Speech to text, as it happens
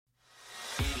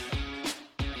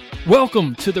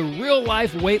Welcome to the Real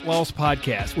Life Weight Loss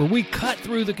Podcast, where we cut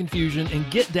through the confusion and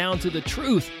get down to the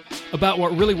truth about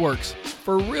what really works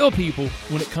for real people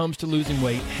when it comes to losing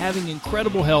weight, having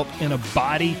incredible health, and a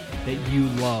body that you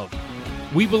love.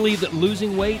 We believe that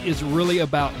losing weight is really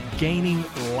about gaining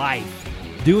life,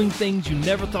 doing things you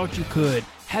never thought you could,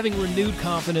 having renewed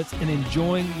confidence, and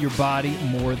enjoying your body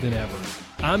more than ever.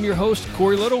 I'm your host,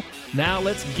 Corey Little. Now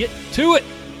let's get to it.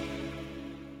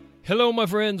 Hello, my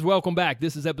friends. Welcome back.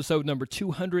 This is episode number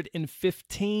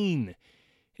 215.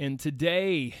 And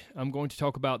today I'm going to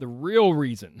talk about the real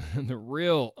reason, the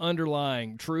real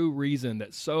underlying true reason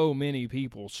that so many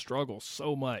people struggle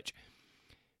so much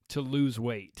to lose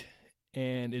weight.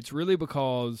 And it's really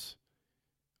because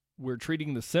we're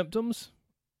treating the symptoms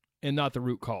and not the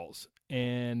root cause.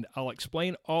 And I'll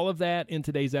explain all of that in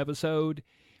today's episode.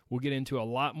 We'll get into a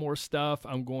lot more stuff.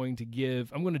 I'm going to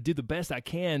do the best I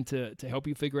can to help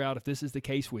you figure out if this is the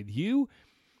case with you.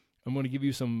 I'm going to give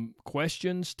you some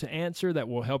questions to answer that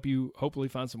will help you hopefully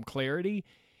find some clarity.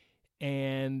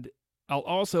 And I'll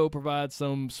also provide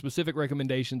some specific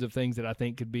recommendations of things that I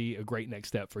think could be a great next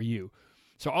step for you.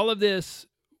 So all of this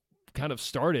kind of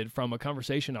started from a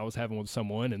conversation I was having with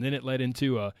someone, and then it led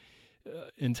into a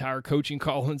entire coaching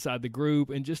call inside the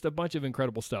group and just a bunch of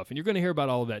incredible stuff. And you're going to hear about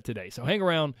all of that today. So hang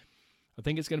around. I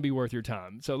think it's going to be worth your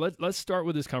time. So let's start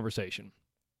with this conversation.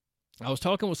 I was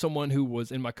talking with someone who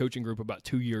was in my coaching group about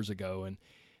 2 years ago, and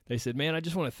they said, man, I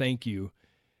just want to thank you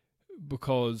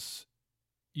because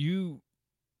you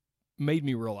made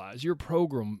me realize, your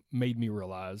program made me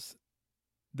realize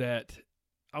that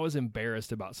I was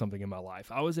embarrassed about something in my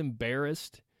life. I was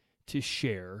embarrassed to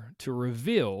share, to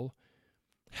reveal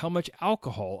how much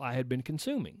alcohol I had been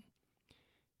consuming.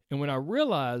 And when I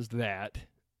realized that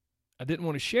I didn't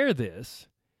want to share this,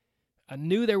 I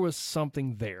knew there was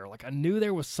something there. Like I knew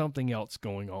there was something else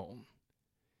going on.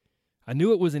 I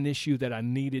knew it was an issue that I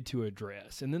needed to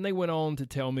address. And then they went on to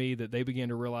tell me that they began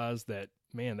to realize that,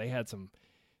 man, they had some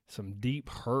deep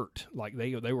hurt. Like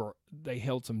they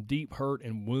held some deep hurt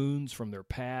and wounds from their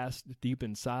past deep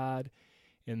inside.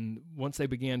 And once they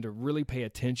began to really pay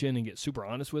attention and get super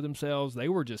honest with themselves, they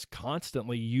were just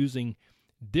constantly using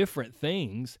different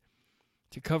things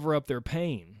to cover up their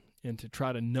pain and to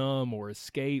try to numb or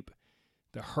escape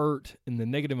the hurt and the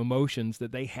negative emotions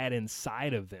that they had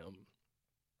inside of them.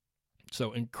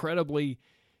 So incredibly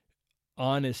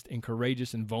honest and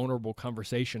courageous and vulnerable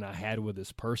conversation I had with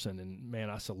this person. And man,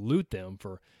 I salute them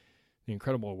for the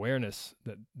incredible awareness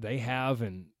that they have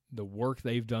and the work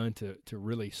they've done to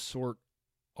really sort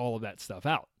all of that stuff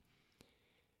out.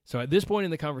 So at this point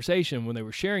in the conversation, when they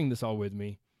were sharing this all with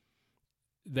me,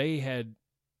 they had,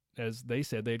 as they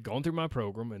said, they had gone through my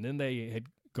program, and then they had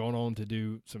gone on to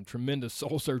do some tremendous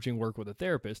soul-searching work with a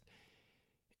therapist.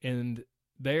 And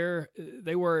they are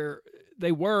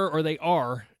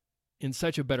in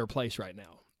such a better place right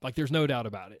now. Like there's no doubt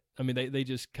about it. I mean, they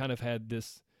just kind of had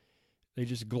this, they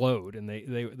just glowed, and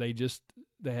they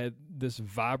had this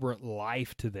vibrant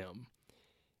life to them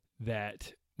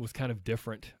that was kind of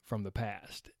different from the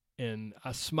past. And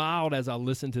I smiled as I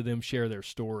listened to them share their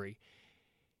story.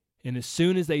 And as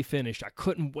soon as they finished, I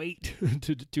couldn't wait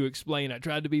to explain. I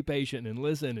tried to be patient and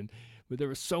listen, but there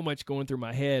was so much going through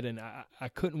my head, and I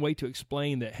couldn't wait to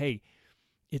explain that, hey,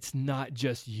 it's not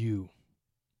just you.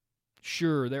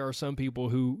 Sure, there are some people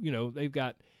who, they've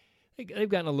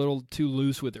gotten a little too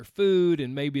loose with their food,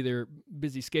 and maybe their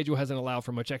busy schedule hasn't allowed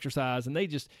for much exercise, and they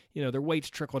just, their weight's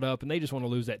trickled up, and they just want to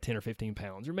lose that 10 or 15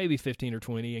 pounds, or maybe 15 or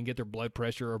 20, and get their blood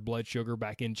pressure or blood sugar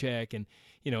back in check, and,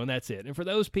 and that's it. And for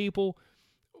those people,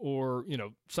 or,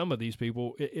 some of these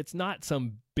people, it's not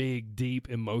some big, deep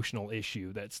emotional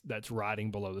issue that's riding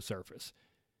below the surface.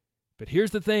 But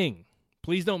here's the thing.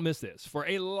 Please don't miss this. For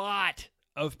a lot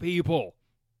of people,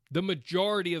 the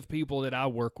majority of people that I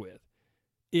work with,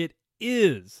 it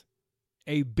is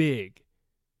a big,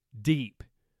 deep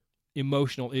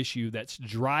emotional issue that's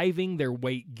driving their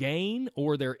weight gain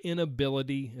or their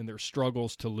inability and their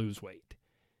struggles to lose weight.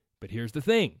 But here's the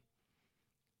thing.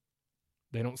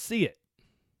 They don't see it.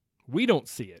 We don't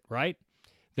see it, right?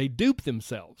 They dupe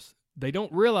themselves. They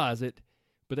don't realize it,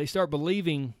 but they start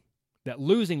believing that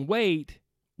losing weight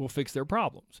will fix their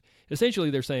problems.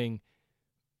 Essentially, they're saying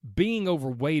being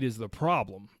overweight is the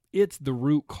problem. It's the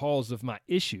root cause of my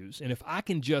issues. And if I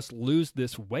can just lose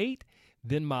this weight,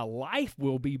 then my life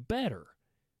will be better.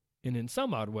 And in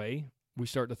some odd way, we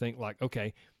start to think like,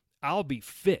 okay, I'll be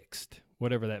fixed,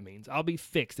 whatever that means. I'll be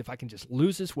fixed if I can just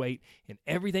lose this weight, and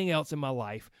everything else in my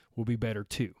life will be better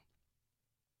too.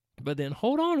 But then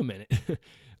hold on a minute.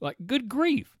 Like, good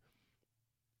grief.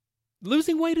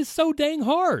 Losing weight is so dang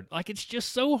hard. Like, it's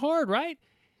just so hard, right?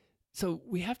 So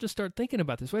we have to start thinking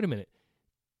about this. Wait a minute.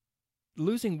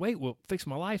 Losing weight will fix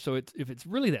my life. So if it's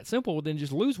really that simple, then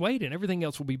just lose weight and everything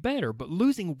else will be better. But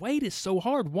losing weight is so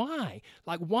hard. Why?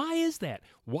 Like, why is that?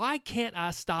 Why can't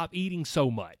I stop eating so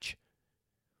much?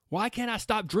 Why can't I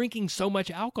stop drinking so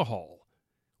much alcohol?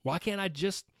 Why can't I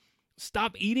just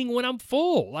stop eating when I'm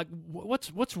full? Like,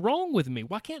 what's wrong with me?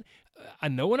 Why can't I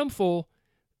know when I'm full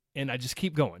and I just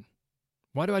keep going?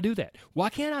 Why do I do that? Why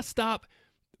can't I stop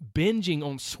binging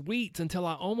on sweets until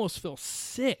I almost feel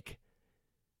sick?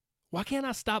 Why can't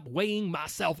I stop weighing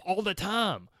myself all the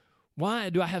time? Why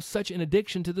do I have such an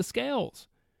addiction to the scales?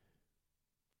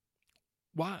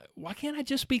 Why can't I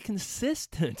just be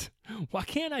consistent? Why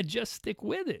can't I just stick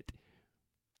with it?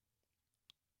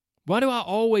 Why do I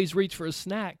always reach for a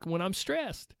snack when I'm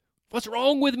stressed? What's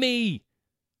wrong with me?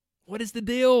 What is the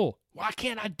deal? Why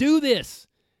can't I do this?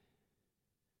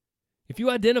 If you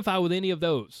identify with any of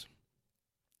those,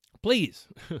 please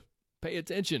pay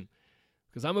attention,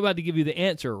 because I'm about to give you the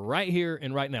answer right here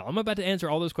and right now. I'm about to answer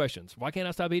all those questions. Why can't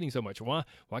I stop eating so much? Why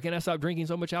can't I stop drinking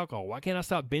so much alcohol? Why can't I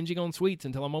stop binging on sweets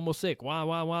until I'm almost sick? Why?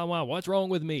 What's wrong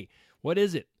with me? What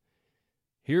is it?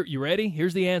 Here, you ready?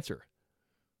 Here's the answer.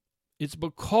 It's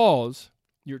because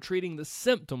you're treating the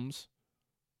symptoms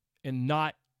and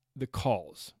not the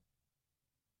cause.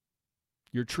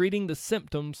 You're treating the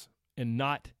symptoms and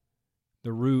not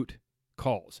the root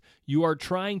cause. You are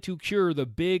trying to cure the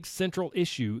big central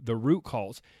issue, the root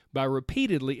cause, by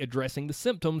repeatedly addressing the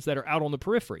symptoms that are out on the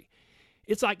periphery.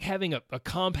 It's like having a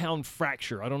compound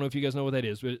fracture. I don't know if you guys know what that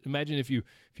is, but imagine if you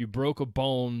broke a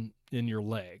bone in your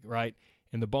leg, right?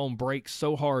 And the bone breaks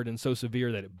so hard and so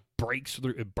severe that it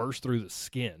bursts through the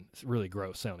skin. It's really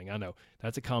gross sounding, I know.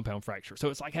 That's a compound fracture. So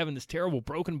it's like having this terrible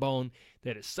broken bone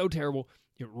that is so terrible,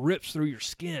 it rips through your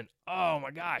skin. Oh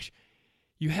my gosh.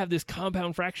 You have this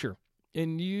compound fracture,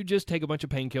 and you just take a bunch of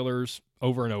painkillers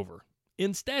over and over,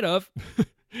 instead of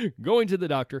going to the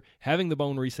doctor, having the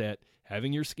bone reset,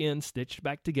 having your skin stitched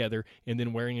back together, and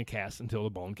then wearing a cast until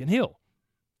the bone can heal.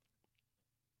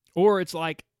 Or it's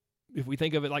like, if we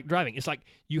think of it like driving, it's like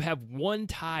you have one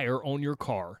tire on your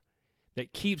car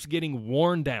that keeps getting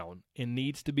worn down and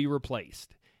needs to be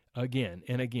replaced again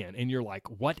and again. And you're like,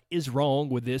 what is wrong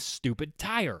with this stupid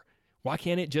tire? Why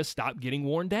can't it just stop getting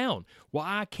worn down?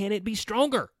 Why can't it be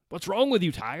stronger? What's wrong with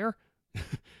you, tire?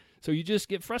 So you just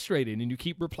get frustrated and you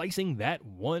keep replacing that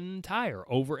one tire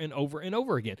over and over and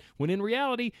over again, when in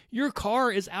reality, your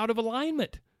car is out of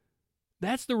alignment.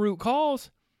 That's the root cause.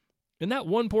 And that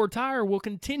one poor tire will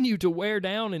continue to wear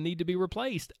down and need to be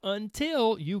replaced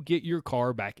until you get your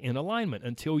car back in alignment,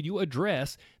 until you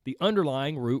address the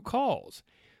underlying root cause.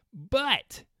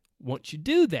 But once you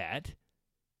do that,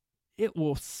 it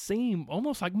will seem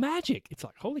almost like magic. It's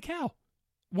like, holy cow,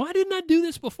 why didn't I do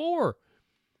this before?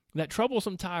 That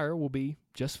troublesome tire will be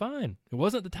just fine. It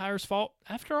wasn't the tire's fault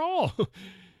after all.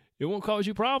 It won't cause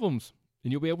you problems.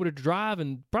 And you'll be able to drive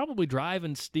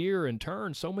and steer and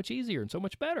turn so much easier and so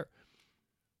much better.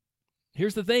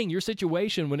 Here's the thing, your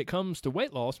situation when it comes to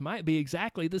weight loss might be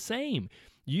exactly the same.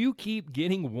 You keep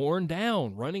getting worn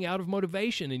down, running out of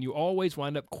motivation, and you always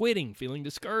wind up quitting, feeling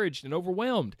discouraged and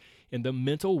overwhelmed. And the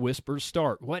mental whispers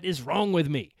start. What is wrong with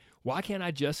me? Why can't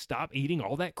I just stop eating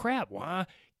all that crap? Why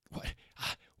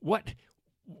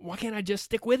can't I just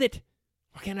stick with it?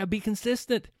 Why can't I be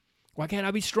consistent? Why can't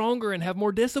I be stronger and have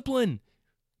more discipline?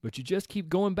 But you just keep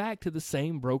going back to the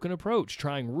same broken approach,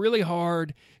 trying really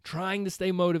hard, trying to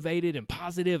stay motivated and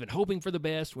positive and hoping for the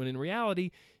best, when in reality,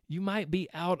 you might be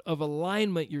out of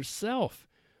alignment yourself.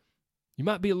 You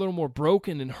might be a little more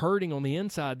broken and hurting on the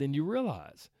inside than you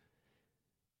realize.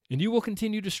 And you will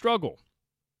continue to struggle,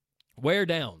 wear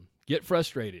down, get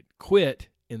frustrated, quit,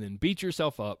 and then beat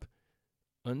yourself up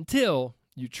until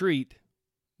you treat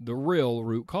the real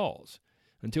root cause,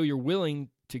 until you're willing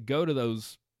to go to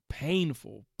those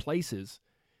painful places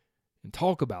and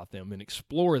talk about them and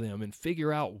explore them and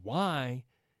figure out why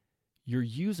you're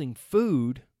using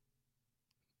food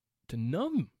to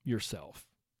numb yourself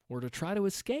or to try to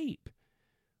escape,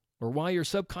 or why you're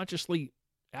subconsciously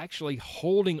actually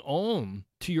holding on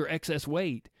to your excess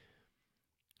weight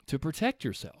to protect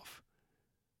yourself,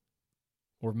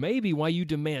 or maybe why you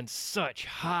demand such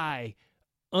high,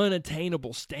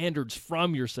 unattainable standards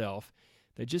from yourself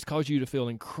that just cause you to feel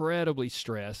incredibly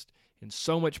stressed and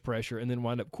so much pressure, and then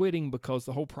wind up quitting because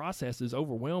the whole process is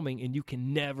overwhelming and you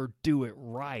can never do it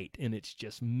right, and it's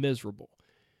just miserable.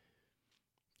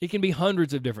 It can be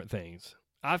hundreds of different things.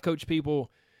 I've coached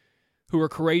people who are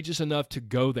courageous enough to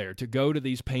go there, to go to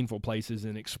these painful places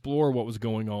and explore what was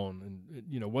going on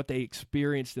and, what they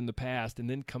experienced in the past, and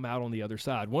then come out on the other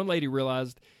side. One lady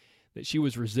realized that she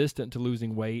was resistant to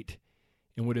losing weight,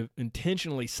 and would have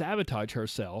intentionally sabotaged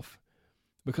herself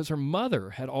because her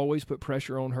mother had always put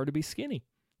pressure on her to be skinny.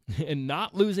 And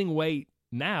not losing weight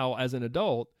now as an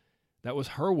adult, that was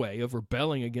her way of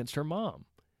rebelling against her mom.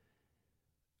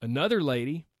 Another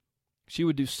lady, she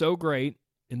would do so great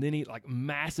and then eat like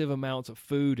massive amounts of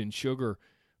food and sugar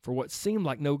for what seemed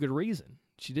like no good reason.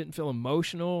 She didn't feel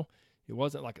emotional. It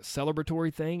wasn't like a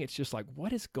celebratory thing. It's just like,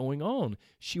 what is going on?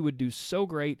 She would do so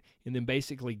great and then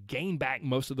basically gain back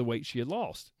most of the weight she had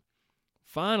lost.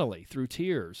 Finally, through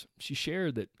tears, she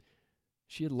shared that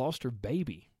she had lost her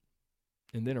baby.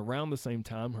 And then around the same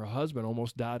time, her husband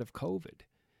almost died of COVID.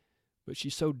 But she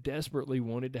so desperately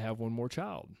wanted to have one more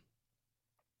child.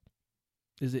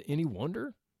 Is it any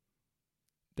wonder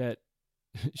that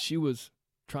she was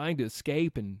trying to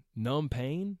escape and numb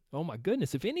pain? Oh my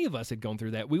goodness, if any of us had gone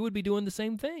through that, we would be doing the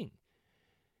same thing.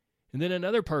 And then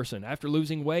another person, after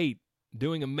losing weight,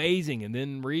 doing amazing, and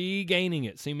then regaining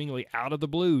it seemingly out of the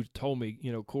blue, told me,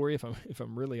 Corey, if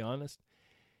I'm really honest,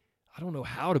 I don't know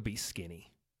how to be skinny.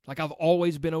 Like, I've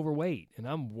always been overweight, and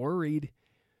I'm worried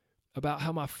about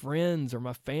how my friends or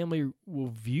my family will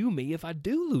view me if I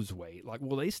do lose weight. Like,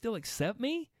 will they still accept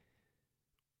me?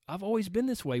 I've always been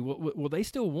this way. Will they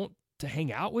still want to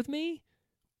hang out with me?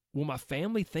 Will my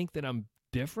family think that I'm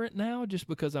different now just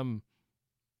because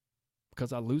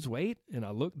I lose weight and I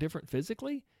look different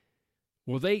physically?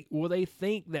 Will they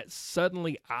think that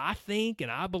suddenly I think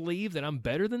and I believe that I'm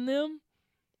better than them?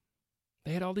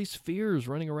 They had all these fears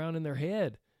running around in their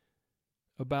head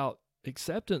about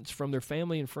acceptance from their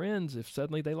family and friends if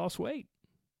suddenly they lost weight.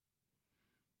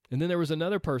 And then there was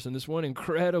another person, this one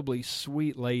incredibly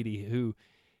sweet lady who,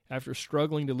 after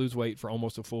struggling to lose weight for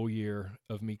almost a full year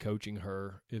of me coaching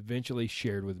her, eventually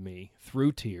shared with me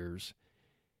through tears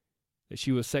that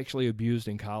she was sexually abused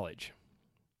in college.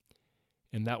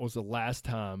 And that was the last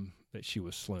time that she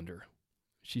was slender.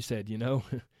 She said,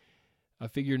 I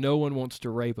figure no one wants to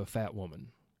rape a fat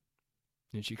woman.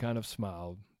 And she kind of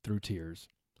smiled through tears.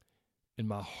 And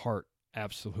my heart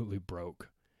absolutely broke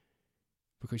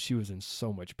because she was in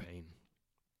so much pain.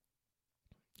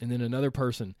 And then another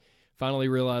person finally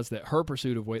realized that her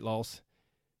pursuit of weight loss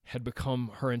had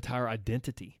become her entire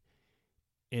identity.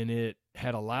 And it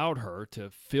had allowed her to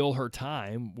fill her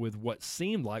time with what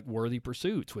seemed like worthy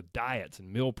pursuits, with diets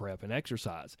and meal prep and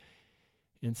exercise.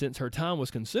 And since her time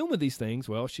was consumed with these things,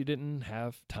 well, she didn't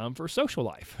have time for social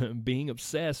life. Being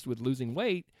obsessed with losing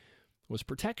weight was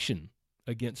protection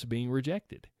against being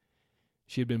rejected.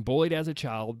 She had been bullied as a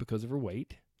child because of her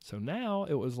weight. So now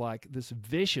it was like this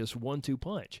vicious 1-2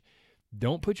 punch.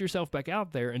 Don't put yourself back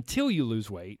out there until you lose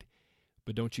weight,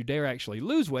 but don't you dare actually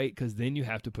lose weight because then you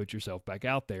have to put yourself back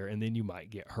out there and then you might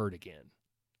get hurt again.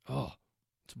 Oh,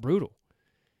 it's brutal.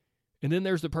 And then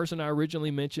there's the person I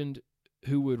originally mentioned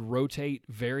who would rotate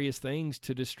various things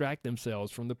to distract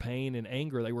themselves from the pain and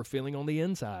anger they were feeling on the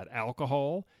inside.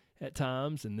 Alcohol at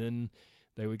times, and then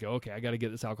they would go, okay, I got to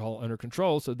get this alcohol under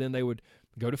control. So then they would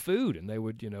go to food and they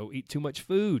would, eat too much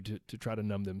food to try to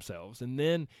numb themselves. And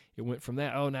then it went from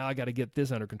that, now I got to get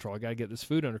this under control. I got to get this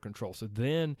food under control. So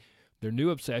then their new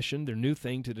obsession, their new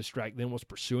thing to distract them was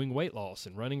pursuing weight loss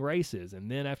and running races.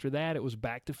 And then after that, it was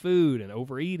back to food and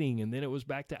overeating. And then it was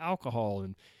back to alcohol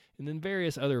and then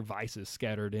various other vices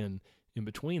scattered in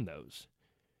between those.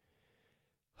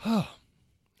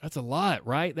 That's a lot,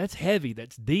 right? That's heavy.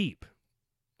 That's deep.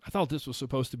 I thought this was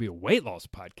supposed to be a weight loss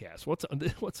podcast.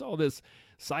 What's all this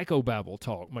psychobabble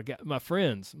talk? My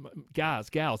friends,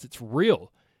 guys, gals, it's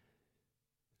real.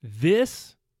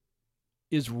 This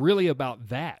is really about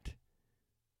that.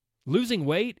 Losing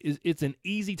weight it's an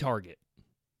easy target.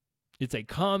 It's a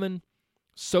common,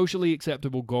 socially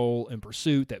acceptable goal and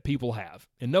pursuit that people have.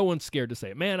 And no one's scared to say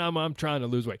it. Man, I'm trying to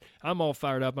lose weight. I'm all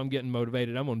fired up. I'm getting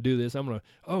motivated. I'm going to do this.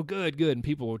 Good. And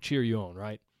people will cheer you on,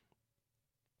 right?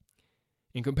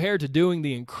 And compared to doing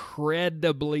the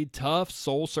incredibly tough,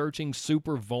 soul-searching,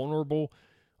 super vulnerable,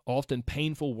 often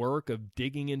painful work of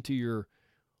digging into your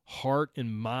heart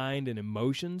and mind and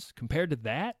emotions, compared to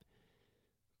that,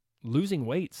 losing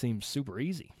weight seems super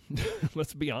easy.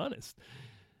 Let's be honest.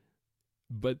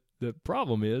 But the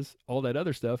problem is, all that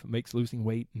other stuff makes losing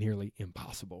weight nearly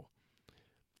impossible.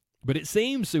 But it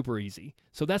seems super easy.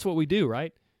 So that's what we do,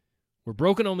 right? We're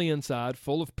broken on the inside,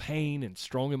 full of pain and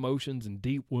strong emotions and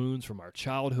deep wounds from our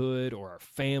childhood or our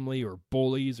family or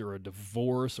bullies or a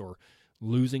divorce or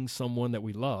losing someone that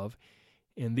we love.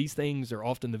 And these things are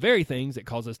often the very things that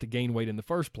cause us to gain weight in the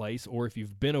first place. Or if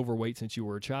you've been overweight since you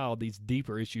were a child, these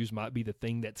deeper issues might be the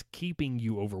thing that's keeping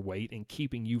you overweight and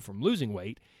keeping you from losing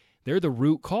weight. They're the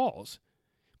root cause.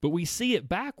 But we see it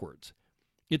backwards.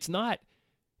 It's not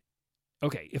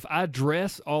okay, if I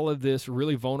address all of this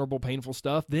really vulnerable, painful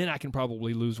stuff, then I can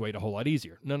probably lose weight a whole lot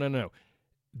easier. No.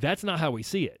 That's not how we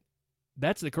see it.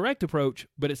 That's the correct approach,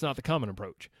 but it's not the common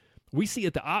approach. We see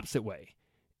it the opposite way.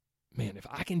 Man, if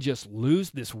I can just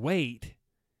lose this weight,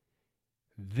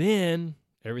 then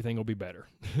everything will be better.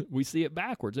 We see it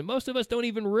backwards, and most of us don't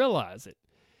even realize it.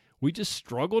 We just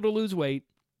struggle to lose weight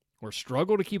or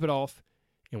struggle to keep it off,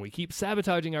 and we keep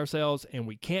sabotaging ourselves, and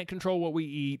we can't control what we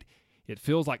eat. It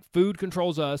feels like food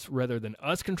controls us rather than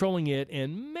us controlling it,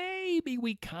 and maybe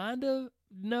we kind of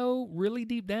know really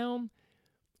deep down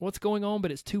what's going on,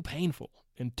 but it's too painful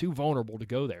and too vulnerable to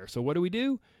go there. So what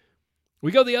do?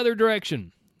 We go the other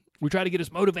direction. We try to get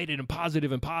as motivated and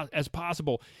positive as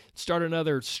possible, start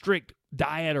another strict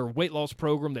diet or weight loss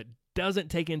program that doesn't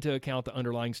take into account the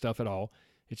underlying stuff at all.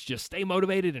 It's just stay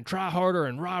motivated and try harder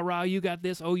and rah, you got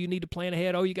this. Oh, you need to plan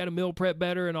ahead. Oh, you got to meal prep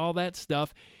better and all that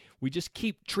stuff. We just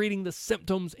keep treating the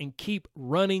symptoms and keep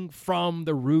running from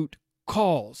the root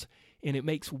cause, and it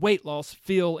makes weight loss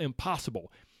feel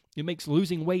impossible. It makes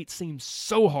losing weight seem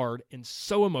so hard and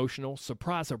so emotional,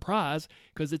 surprise, surprise,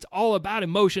 because it's all about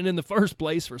emotion in the first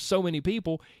place for so many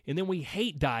people, and then we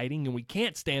hate dieting and we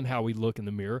can't stand how we look in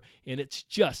the mirror, and it's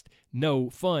just no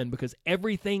fun because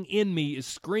everything in me is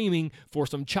screaming for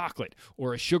some chocolate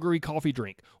or a sugary coffee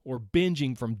drink or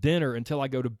binging from dinner until I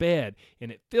go to bed,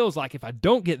 and it feels like if I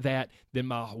don't get that, then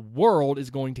my world is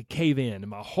going to cave in and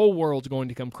my whole world's going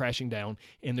to come crashing down,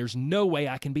 and there's no way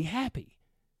I can be happy.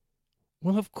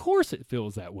 Well, of course it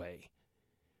feels that way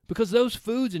because those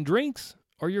foods and drinks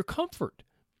are your comfort.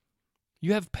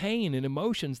 You have pain and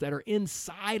emotions that are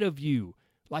inside of you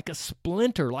like a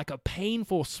splinter, like a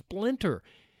painful splinter,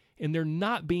 and they're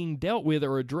not being dealt with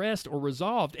or addressed or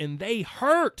resolved, and they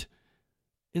hurt.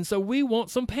 And so we want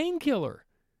some painkiller.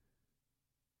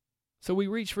 So we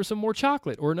reach for some more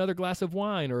chocolate or another glass of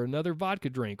wine or another vodka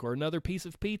drink or another piece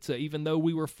of pizza, even though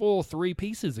we were full 3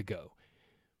 pieces ago.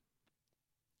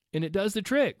 And it does the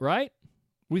trick, right?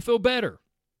 We feel better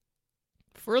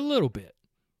for a little bit.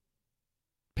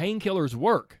 Painkillers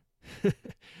work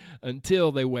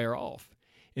until they wear off.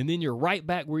 And then you're right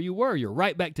back where you were. You're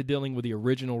right back to dealing with the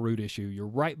original root issue. You're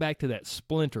right back to that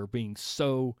splinter being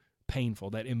so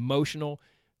painful, that emotional,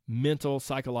 mental,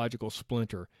 psychological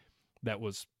splinter that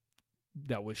was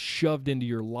shoved into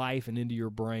your life and into your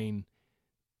brain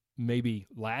maybe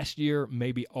last year,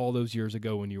 maybe all those years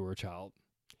ago when you were a child.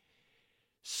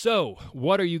 So,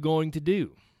 what are you going to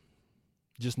do?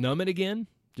 Just numb it again?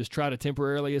 Just try to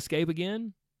temporarily escape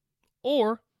again?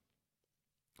 Or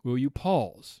will you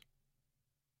pause?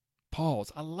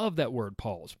 Pause. I love that word,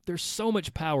 pause. There's so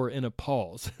much power in a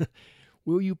pause.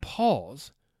 Will you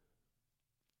pause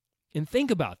and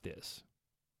think about this?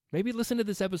 Maybe listen to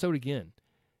this episode again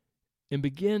and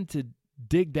begin to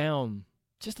dig down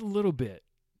just a little bit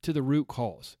to the root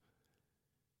cause.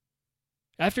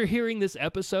 After hearing this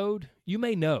episode, you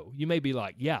may know. You may be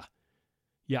like, yeah,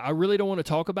 I really don't want to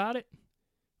talk about it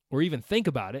or even think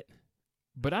about it,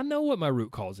 but I know what my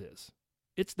root cause is.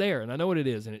 It's there, and I know what it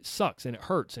is, and it sucks, and it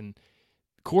hurts. And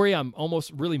Corey, I'm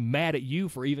almost really mad at you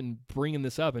for even bringing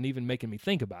this up and even making me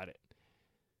think about it.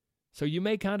 So you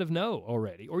may kind of know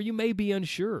already, or you may be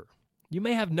unsure. You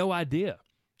may have no idea.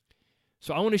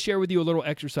 So I want to share with you a little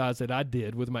exercise that I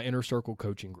did with my Inner Circle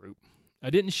coaching group. I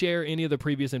didn't share any of the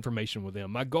previous information with them.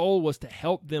 My goal was to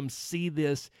help them see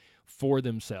this for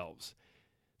themselves.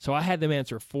 So I had them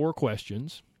answer 4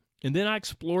 questions, and then I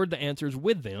explored the answers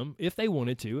with them if they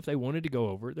wanted to. If they wanted to go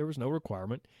over it, there was no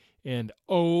requirement. And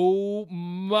oh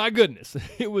my goodness,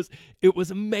 it was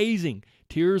amazing.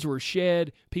 Tears were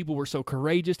shed. People were so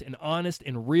courageous and honest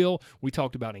and real. We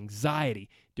talked about anxiety,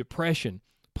 depression,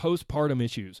 postpartum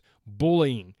issues,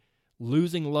 bullying,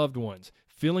 losing loved ones,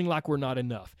 feeling like we're not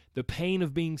enough, the pain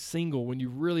of being single when you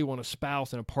really want a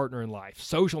spouse and a partner in life,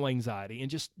 social anxiety, and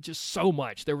just so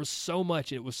much. There was so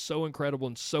much. It was so incredible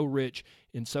and so rich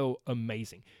and so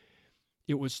amazing.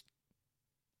 It was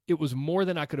more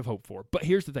than I could have hoped for. But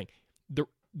here's the thing.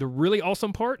 The really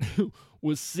awesome part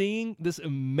was seeing this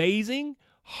amazing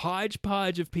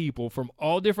hodgepodge of people from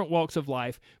all different walks of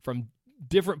life, from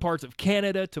different parts of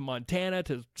Canada to Montana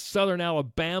to southern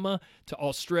Alabama to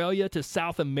Australia to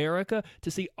South America, to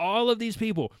see all of these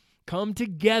people come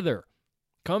together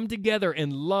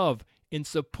and love and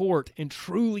support and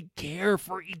truly care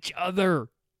for each other.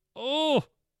 Oh,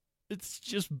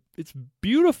 it's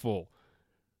beautiful.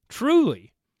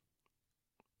 Truly.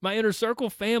 My Inner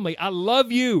Circle family, I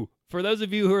love you. For those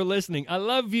of you who are listening, I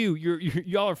love you.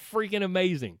 Y'all are freaking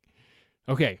amazing.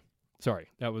 Okay, sorry.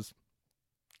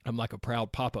 I'm like a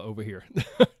proud papa over here.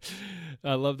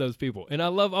 I love those people. And I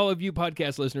love all of you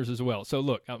podcast listeners as well. So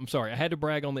look, I'm sorry. I had to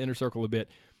brag on the Inner Circle a bit.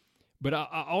 But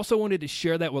I also wanted to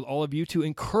share that with all of you to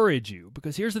encourage you,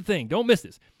 because here's the thing. Don't miss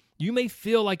this. You may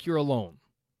feel like you're alone,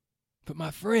 but my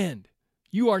friend,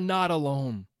 you are not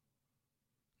alone.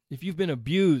 If you've been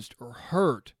abused or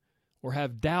hurt or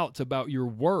have doubts about your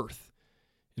worth,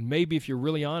 and maybe if you're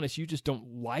really honest, you just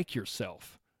don't like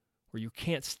yourself, or you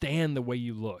can't stand the way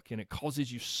you look, and it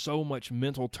causes you so much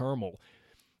mental turmoil,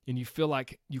 and you feel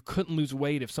like you couldn't lose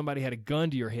weight if somebody had a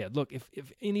gun to your head. Look,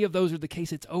 if any of those are the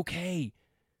case, it's okay.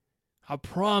 I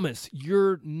promise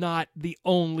you're not the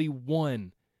only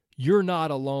one. You're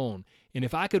not alone. And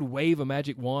if I could wave a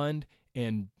magic wand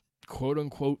and quote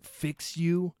unquote fix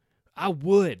you, I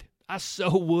would. I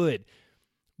so would.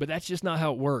 But that's just not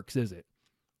how it works, is it?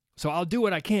 So I'll do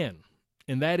what I can.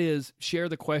 And that is share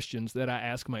the questions that I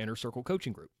ask my Inner Circle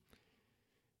coaching group.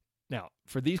 Now,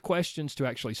 for these questions to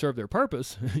actually serve their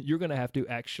purpose, you're going to have to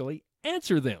actually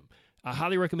answer them. I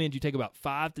highly recommend you take about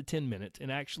 5 to 10 minutes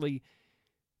and actually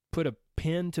put a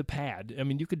pen to pad. I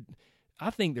mean, I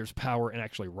think there's power in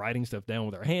actually writing stuff down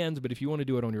with our hands, but if you want to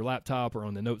do it on your laptop or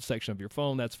on the notes section of your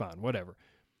phone, that's fine, whatever.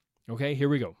 Okay, here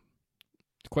we go.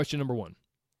 Question number 1.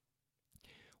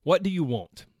 What do you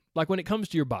want? Like when it comes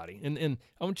to your body, and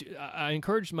I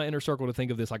encourage my Inner Circle to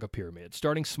think of this like a pyramid,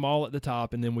 starting small at the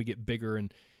top, and then we get bigger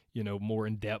and more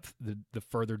in depth the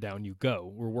further down you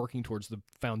go. We're working towards the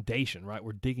foundation, right?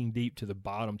 We're digging deep to the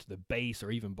bottom, to the base,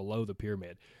 or even below the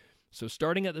pyramid. So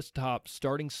starting at the top,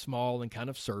 starting small and kind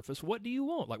of surface, what do you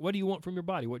want? Like, what do you want from your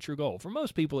body? What's your goal? For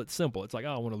most people, it's simple. It's like,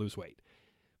 oh, I want to lose weight.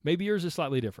 Maybe yours is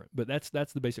slightly different, but that's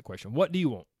the basic question. What do you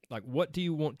want? Like, what do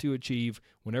you want to achieve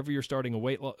whenever you're starting a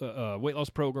weight loss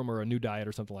program or a new diet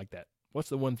or something like that? What's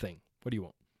the one thing? What do you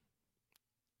want?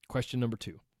 Question number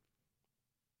 2.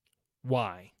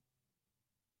 Why?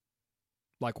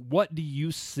 Like, what do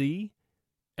you see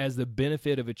as the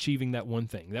benefit of achieving that one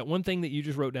thing? That one thing that you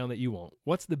just wrote down that you want.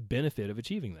 What's the benefit of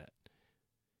achieving that?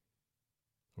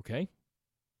 Okay?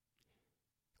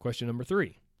 Question number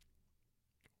 3.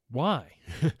 Why?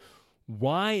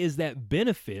 Why is that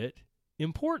benefit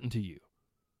important to you?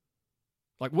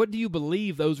 Like, what do you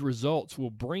believe those results will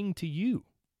bring to you?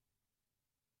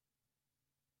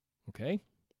 Okay?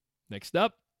 Next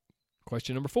up,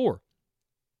 question number 4.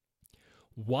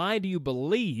 Why do you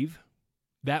believe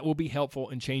that will be helpful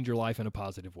and change your life in a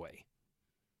positive way?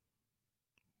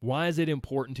 Why is it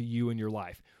important to you in your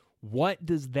life? What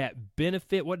does that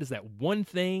benefit, what does that one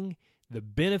thing, the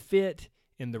benefit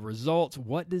and the results,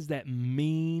 what does that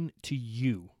mean to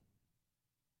you?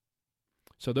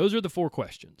 So those are the 4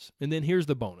 questions. And then here's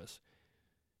the bonus.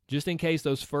 Just in case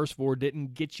those first 4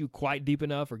 didn't get you quite deep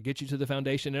enough or get you to the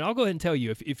foundation, and I'll go ahead and tell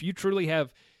you, if you truly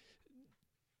have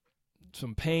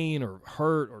some pain or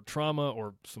hurt or trauma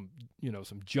or some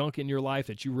junk in your life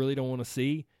that you really don't want to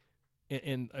see,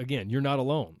 and again, you're not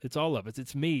alone. It's all of us.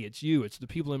 It's me. It's you. It's the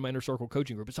people in my Inner Circle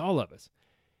coaching group. It's all of us.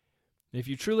 And if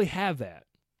you truly have that,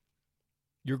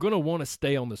 you're going to want to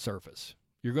stay on the surface.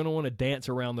 You're going to want to dance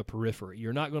around the periphery.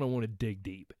 You're not going to want to dig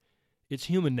deep. It's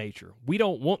human nature. We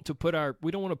don't want to put our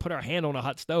hand on a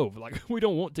hot stove. Like, we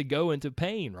don't want to go into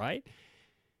pain, right?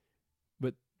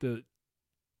 But the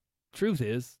truth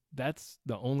is, that's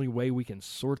the only way we can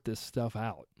sort this stuff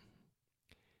out.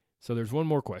 So there's one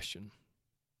more question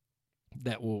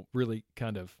that will really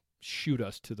kind of shoot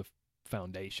us to the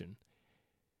foundation.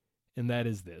 And that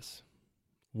is this.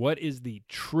 What is the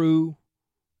true,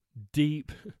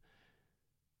 deep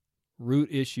root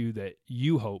issue that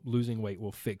you hope losing weight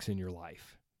will fix in your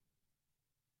life?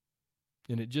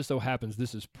 And it just so happens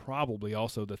this is probably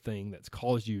also the thing that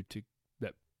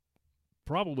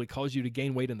probably caused you to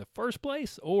gain weight in the first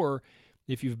place, or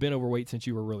if you've been overweight since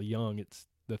you were really young, it's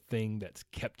the thing that's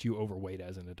kept you overweight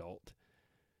as an adult.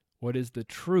 What is the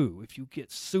true, if you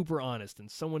get super honest and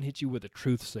someone hits you with a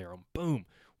truth serum, boom,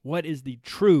 what is the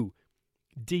true,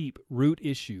 deep root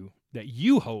issue that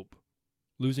you hope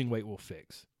losing weight will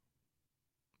fix?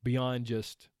 Beyond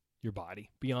just your body,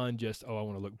 beyond just, oh, I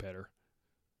want to look better.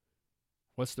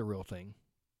 What's the real thing?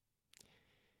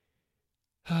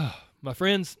 My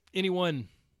friends, anyone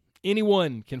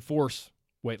can force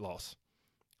weight loss.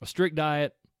 A strict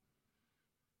diet,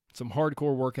 some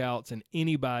hardcore workouts, and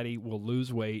anybody will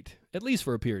lose weight, at least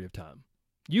for a period of time.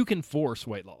 You can force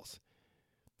weight loss,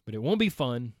 but it won't be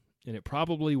fun, and it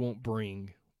probably won't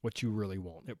bring what you really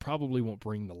want. It probably won't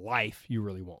bring the life you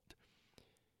really want.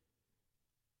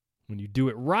 When you do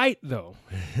it right, though,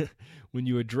 when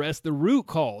you address the root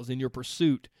cause in your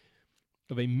pursuit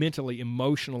of a mentally,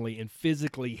 emotionally, and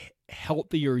physically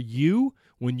healthier you,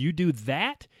 when you do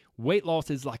that, weight loss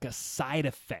is like a side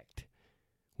effect,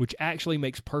 which actually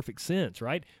makes perfect sense,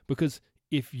 right? Because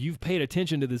if you've paid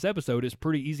attention to this episode, it's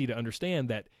pretty easy to understand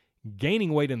that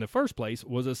Gaining weight in the first place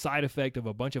was a side effect of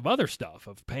a bunch of other stuff,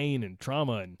 of pain and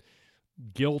trauma and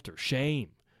guilt or shame.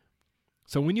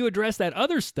 So when you address that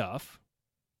other stuff,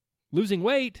 losing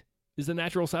weight is the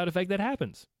natural side effect that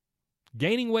happens.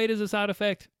 Gaining weight is a side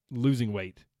effect. Losing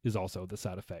weight is also the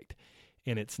side effect.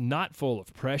 And it's not full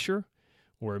of pressure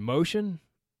or emotion.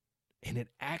 And it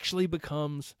actually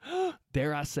becomes,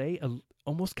 dare I say,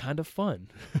 almost kind of fun.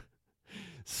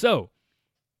 So,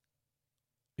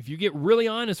 if you get really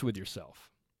honest with yourself,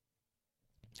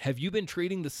 have you been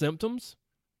treating the symptoms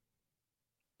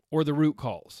or the root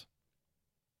cause?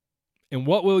 And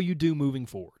what will you do moving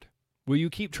forward? Will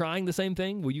you keep trying the same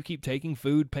thing? Will you keep taking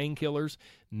food, painkillers,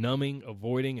 numbing,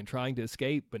 avoiding, and trying to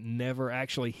escape, but never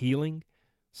actually healing?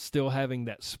 Still having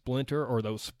that splinter or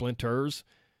those splinters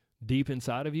deep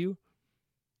inside of you?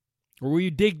 Or will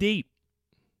you dig deep?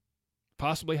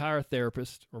 Possibly hire a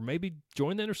therapist, or maybe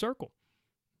join the inner circle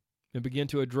and begin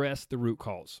to address the root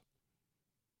cause.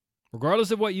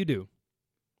 Regardless of what you do,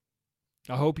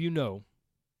 I hope you know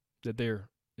that there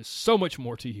is so much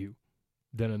more to you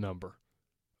than a number.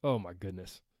 Oh my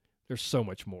goodness. There's so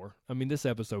much more. I mean, this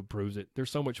episode proves it. There's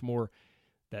so much more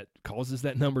that causes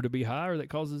that number to be high or that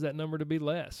causes that number to be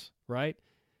less, right?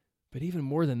 But even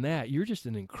more than that, you're just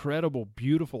an incredible,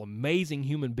 beautiful, amazing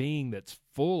human being that's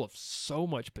full of so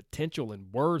much potential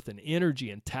and worth and energy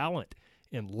and talent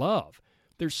and love.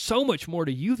 There's so much more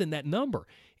to you than that number.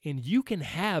 And you can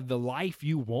have the life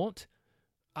you want.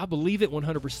 I believe it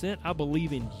 100%. I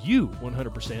believe in you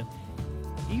 100%.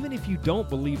 Even if you don't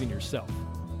believe in yourself,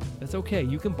 that's okay.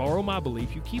 You can borrow my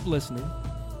belief. You keep listening.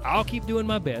 I'll keep doing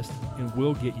my best, and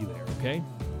we'll get you there, okay?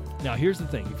 Now, here's the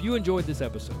thing. If you enjoyed this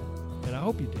episode, and I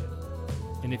hope you did,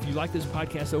 and if you like this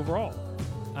podcast overall,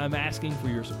 I'm asking for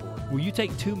your support. Will you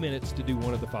take 2 minutes to do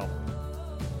one of the following?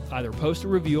 Either post a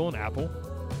review on Apple.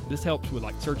 This helps with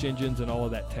like search engines and all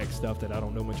of that tech stuff that I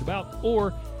don't know much about.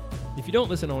 Or if you don't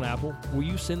listen on Apple, will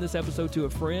you send this episode to a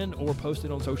friend or post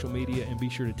it on social media and be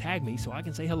sure to tag me so I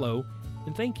can say hello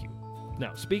and thank you.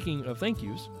 Now, speaking of thank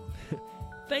yous,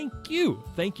 thank you.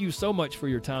 Thank you so much for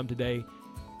your time today.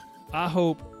 I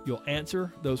hope you'll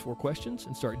answer those 4 questions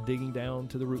and start digging down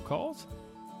to the root cause.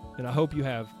 And I hope you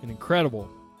have an incredible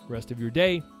rest of your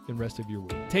day and rest of your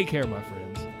week. Take care, my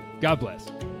friends. God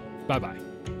bless. Bye-bye.